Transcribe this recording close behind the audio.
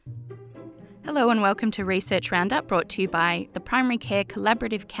Hello and welcome to Research Roundup, brought to you by the Primary Care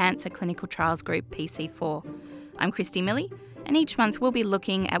Collaborative Cancer Clinical Trials Group, PC4. I'm Christy Milley, and each month we'll be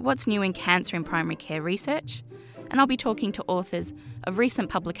looking at what's new in cancer and primary care research, and I'll be talking to authors of recent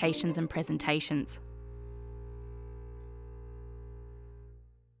publications and presentations.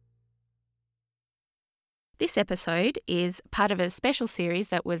 This episode is part of a special series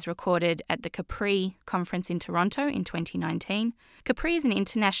that was recorded at the CAPRI conference in Toronto in 2019. CAPRI is an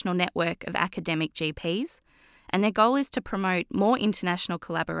international network of academic GPs, and their goal is to promote more international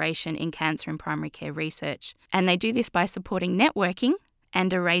collaboration in cancer and primary care research. And they do this by supporting networking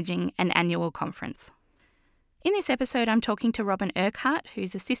and arranging an annual conference. In this episode, I'm talking to Robin Urquhart,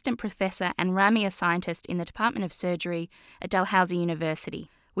 who's Assistant Professor and Ramia Scientist in the Department of Surgery at Dalhousie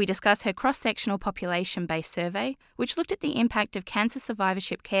University. We discuss her cross-sectional population-based survey, which looked at the impact of cancer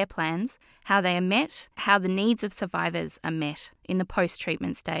survivorship care plans, how they are met, how the needs of survivors are met in the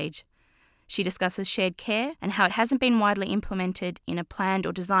post-treatment stage. She discusses shared care and how it hasn't been widely implemented in a planned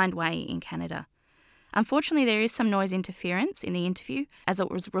or designed way in Canada. Unfortunately, there is some noise interference in the interview, as it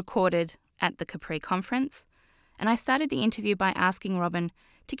was recorded at the CAPRI conference, and I started the interview by asking Robin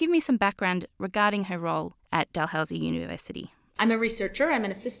to give me some background regarding her role at Dalhousie University. I'm a researcher. I'm an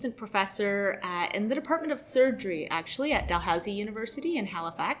assistant professor in the Department of Surgery, actually, at Dalhousie University in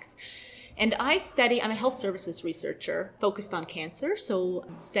Halifax. And I'm a health services researcher focused on cancer. So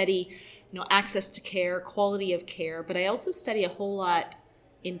study, access to care, quality of care, but I also study a whole lot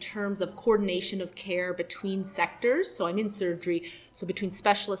in terms of coordination of care between sectors. So I'm in surgery, so between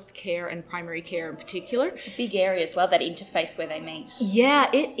specialist care and primary care in particular. It's a big area as well, that interface where they meet.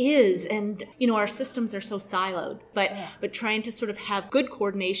 Yeah, it is. And, our systems are so siloed, but trying to sort of have good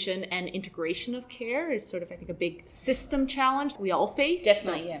coordination and integration of care is sort of, I think, a big system challenge we all face.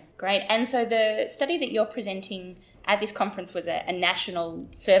 Definitely, yeah. Great. And so the study that you're presenting at this conference was a national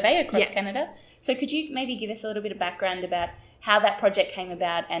survey across Canada. So could you maybe give us a little bit of background about how that project came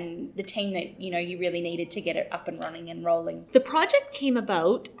about and the team that, you really needed to get it up and running and rolling? The project came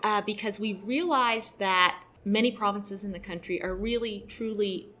about because we realized that many provinces in the country are really,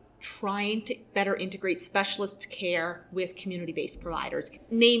 truly trying to better integrate specialist care with community-based providers,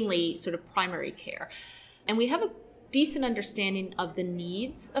 namely sort of primary care. And we have a decent understanding of the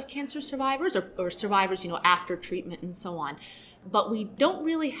needs of cancer survivors or survivors, after treatment and so on. But we don't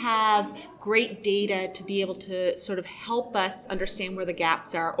really have great data to be able to sort of help us understand where the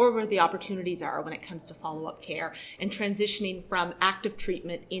gaps are or where the opportunities are when it comes to follow-up care and transitioning from active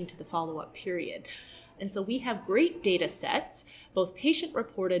treatment into the follow-up period. And so we have great data sets, both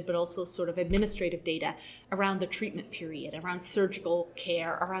patient-reported but also sort of administrative data around the treatment period, around surgical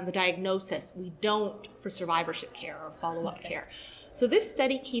care, around the diagnosis. We don't for survivorship care or follow-up care. So this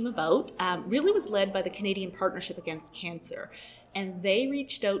study came about, really was led by the Canadian Partnership Against Cancer. And they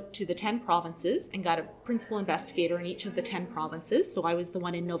reached out to the 10 provinces and got a principal investigator in each of the 10 provinces. So I was the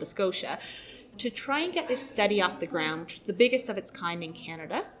one in Nova Scotia, to try and get this study off the ground, which was the biggest of its kind in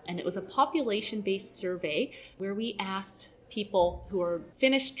Canada. And it was a population-based survey where we asked people who are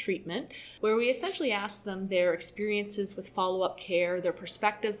finished treatment, where we essentially asked them their experiences with follow-up care, their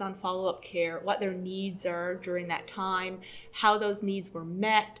perspectives on follow-up care, what their needs are during that time, how those needs were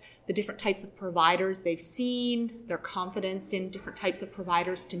met, the different types of providers they've seen, their confidence in different types of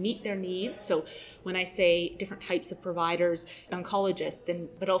providers to meet their needs. So when I say different types of providers, oncologists,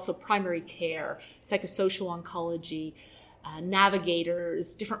 but also primary care, psychosocial oncology,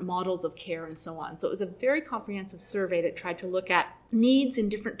 navigators, different models of care, and so on. So it was a very comprehensive survey that tried to look at needs in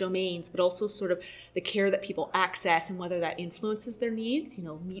different domains, but also sort of the care that people access and whether that influences their needs,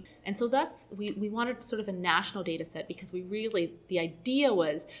 And so we wanted sort of a national data set because the idea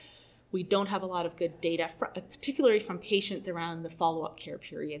was we don't have a lot of good data, particularly from patients around the follow-up care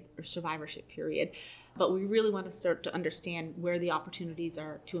period or survivorship period. But we really want to start to understand where the opportunities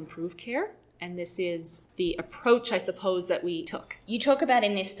are to improve care. And this is the approach, I suppose, that we took. You talk about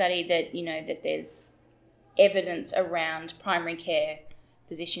in this study that, that there's evidence around primary care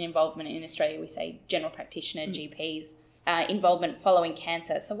physician involvement in Australia. We say general practitioner, GPs, involvement following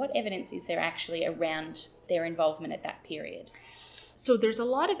cancer. So what evidence is there actually around their involvement at that period? So there's a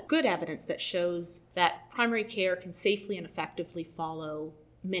lot of good evidence that shows that primary care can safely and effectively follow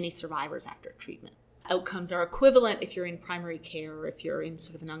many survivors after treatment. Outcomes are equivalent if you're in primary care or if you're in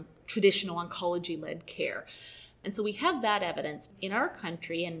sort of an traditional oncology-led care. And so we have that evidence. In our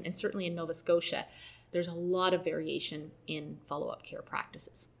country, and certainly in Nova Scotia, there's a lot of variation in follow-up care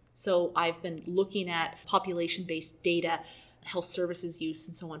practices. So I've been looking at population-based data, health services use,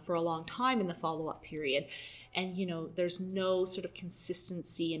 and so on for a long time in the follow-up period. And, there's no sort of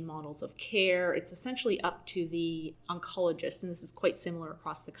consistency in models of care. It's essentially up to the oncologist, and this is quite similar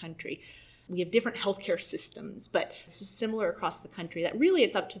across the country. we have different healthcare systems, but this is similar across the country, that really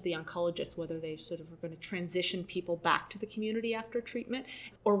it's up to the oncologist whether they sort of are going to transition people back to the community after treatment,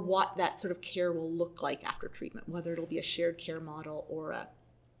 or what that sort of care will look like after treatment, whether it'll be a shared care model or a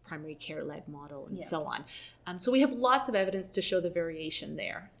primary care-led model, and so on. So we have lots of evidence to show the variation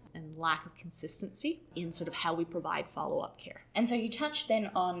there and lack of consistency in sort of how we provide follow-up care. And so you touched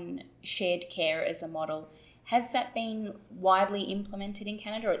then on shared care as a model. Has that been widely implemented in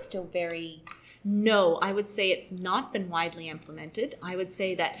Canada, or it's still very... No, I would say it's not been widely implemented. I would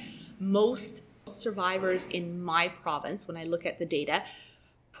say that most survivors in my province, when I look at the data,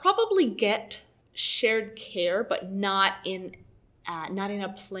 probably get shared care, but not in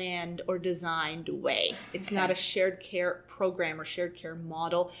a planned or designed way. It's not a shared care program or shared care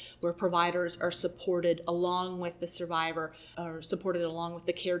model where providers are supported along with the survivor, or supported along with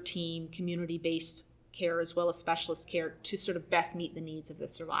the care team, community-based care as well as specialist care, to sort of best meet the needs of the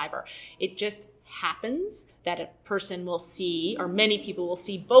survivor. It just happens that a person will see, or many people will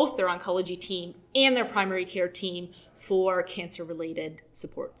see, both their oncology team and their primary care team for cancer-related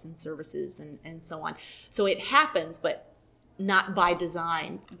supports and services and so on. So it happens, but not by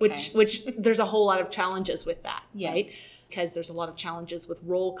design, which there's a whole lot of challenges with that, right? Because there's a lot of challenges with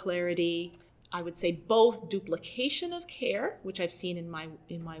role clarity. I would say both duplication of care, which I've seen in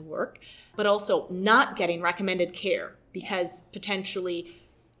my work, but also not getting recommended care because potentially,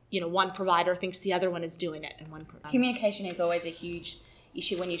 one provider thinks the other one is doing it, and one provider. Communication is always a huge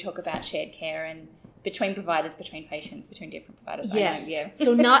issue when you talk about shared care, and between providers, between patients, between different providers. Yes. I know,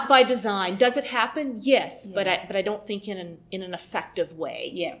 So not by design. Does it happen? Yes, but I don't think in an effective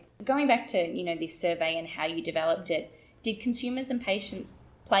way. Yeah. Going back to this survey and how you developed it, did consumers and patients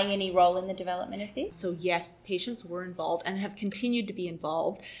play any role in the development of this? So yes, patients were involved and have continued to be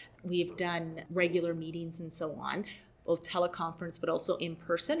involved. We've done regular meetings and so on, both teleconference but also in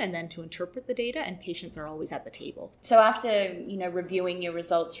person, and then to interpret the data, and patients are always at the table. So after, reviewing your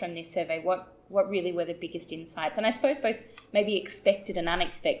results from this survey, what really were the biggest insights? And I suppose both maybe expected and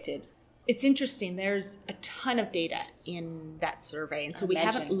unexpected. It's interesting. There's a ton of data in that survey, and so we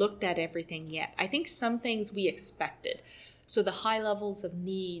haven't looked at everything yet. I think some things we expected. So the high levels of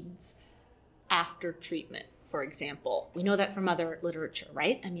needs after treatment, for example. We know that from other literature,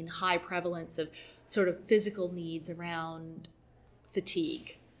 right? I mean, high prevalence of sort of physical needs around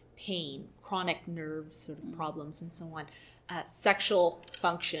fatigue, pain, chronic nerves sort of problems, and so on. Sexual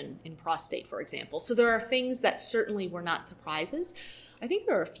function in prostate, for example. So there are things that certainly were not surprises. I think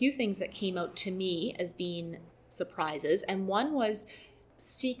there are a few things that came out to me as being surprises, and one was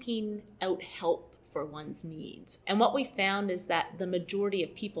seeking out help for one's needs. And what we found is that the majority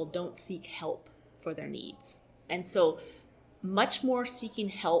of people don't seek help for their needs. And so much more seeking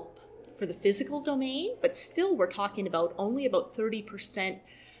help for the physical domain, but still we're talking about only about 30%,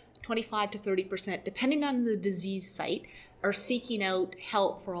 25 to 30%, depending on the disease site, are seeking out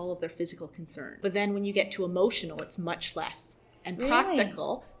help for all of their physical concerns. But then when you get to emotional, it's much less. And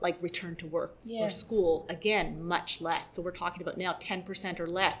practical, like return to work or school, again, much less. So we're talking about now 10% or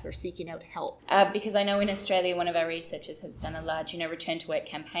less are seeking out help. Because I know in Australia, one of our researchers has done a large, return to work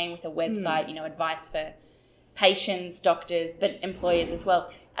campaign with a website, advice for patients, doctors, but employers as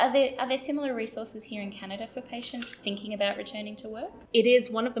well. Are there similar resources here in Canada for patients thinking about returning to work? It is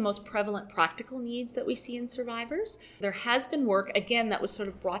one of the most prevalent practical needs that we see in survivors. There has been work, again, that was sort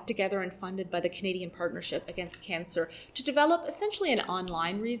of brought together and funded by the Canadian Partnership Against Cancer to develop essentially an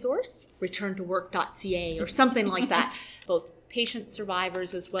online resource, returntowork.ca or something like that. Both patients,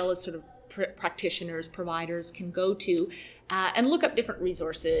 survivors, as well as sort of practitioners, providers can go to and look up different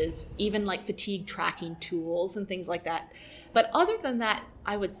resources, even like fatigue tracking tools and things like that. But other than that,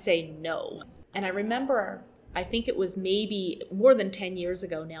 I would say no. And I remember, I think it was maybe more than 10 years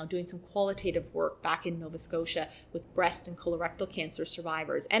ago now, doing some qualitative work back in Nova Scotia with breast and colorectal cancer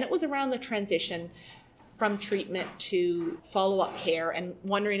survivors. And it was around the transition from treatment to follow-up care and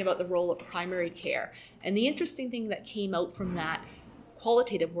wondering about the role of primary care. And the interesting thing that came out from that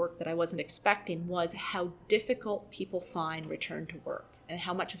qualitative work that I wasn't expecting was how difficult people find return to work and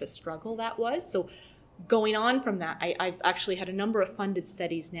how much of a struggle that was. So going on from that, I've actually had a number of funded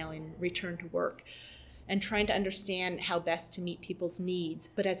studies now in return to work and trying to understand how best to meet people's needs.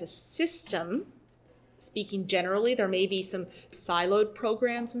 But as a system, speaking generally, there may be some siloed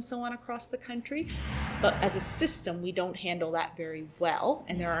programs and so on across the country, but as a system, we don't handle that very well,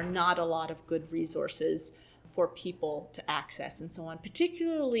 and there are not a lot of good resources for people to access and so on,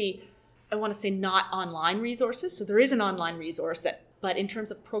 particularly, I want to say not online resources. So there is an online resource but in terms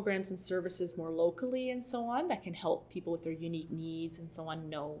of programs and services more locally and so on, that can help people with their unique needs and so on,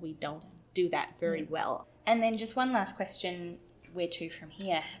 no, we don't do that very well. And then just one last question. where to from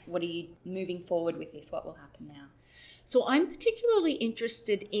here? What are you moving forward with this? What will happen now? So I'm particularly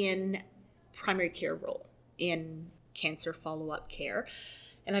interested in primary care role in cancer follow-up care.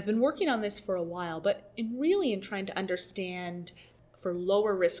 And I've been working on this for a while, but in trying to understand for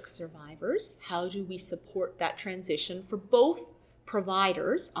lower risk survivors, how do we support that transition for both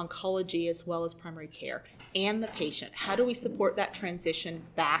providers, oncology as well as primary care, and the patient? How do we support that transition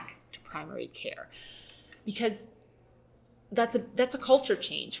back to primary care? Because that's a culture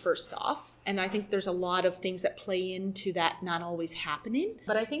change, first off. And I think there's a lot of things that play into that not always happening.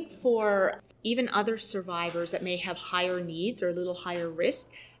 But I think for even other survivors that may have higher needs or a little higher risk,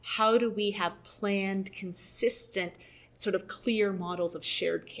 how do we have planned, consistent, sort of clear models of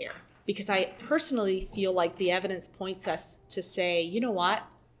shared care? Because I personally feel like the evidence points us to say, you know what,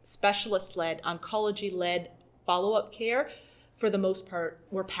 specialist-led, oncology-led follow-up care, for the most part,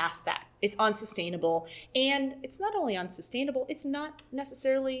 we're past that. It's unsustainable. And it's not only unsustainable, it's not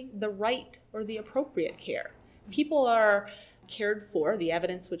necessarily the right or the appropriate care. People are cared for, the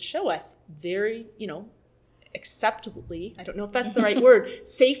evidence would show us, very, acceptably, I don't know if that's the right word,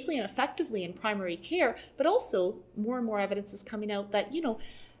 safely and effectively in primary care, but also more and more evidence is coming out that,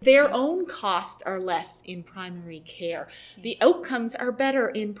 their own costs are less in primary care. The outcomes are better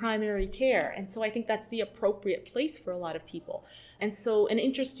in primary care. And so I think that's the appropriate place for a lot of people. And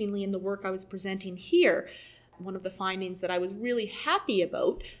interestingly, in the work I was presenting here, one of the findings that I was really happy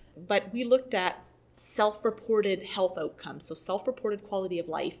about, but we looked at self-reported health outcomes. So self-reported quality of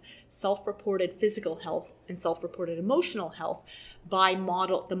life, self-reported physical health, and self-reported emotional health by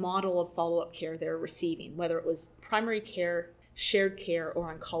the model of follow-up care they're receiving, whether it was primary care, shared care,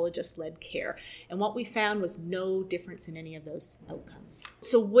 or oncologist-led care. And what we found was no difference in any of those outcomes.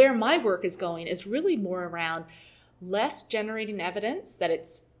 So where my work is going is really more around less generating evidence that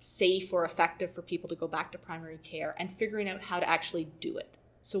it's safe or effective for people to go back to primary care and figuring out how to actually do it.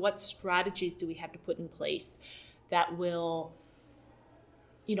 So what strategies do we have to put in place that will,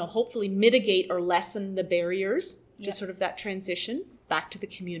 hopefully mitigate or lessen the barriers to sort of that transition back to the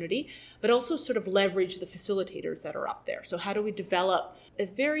community, but also sort of leverage the facilitators that are up there. So how do we develop a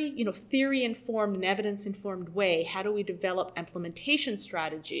very, theory-informed and evidence-informed way? How do we develop implementation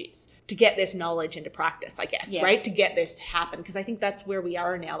strategies to get this knowledge into practice, I guess, right? To get this to happen? Because I think that's where we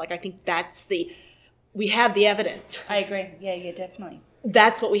are now. I think we have the evidence. I agree. Yeah, definitely.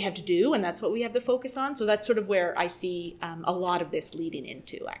 That's what we have to do, and that's what we have to focus on. So that's sort of where I see a lot of this leading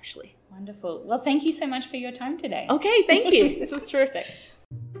into, actually. Wonderful. Well, thank you so much for your time today. Okay, thank you. This was terrific.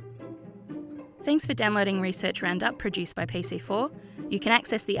 Thanks for downloading Research Roundup produced by PC4. You can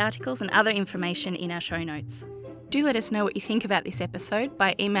access the articles and other information in our show notes. Do let us know what you think about this episode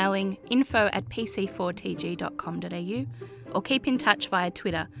by emailing info@pc4tg.com.au or keep in touch via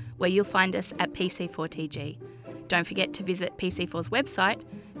Twitter, where you'll find us at PC4TG. Don't forget to visit PC4's website,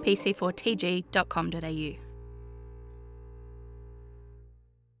 pc4tg.com.au.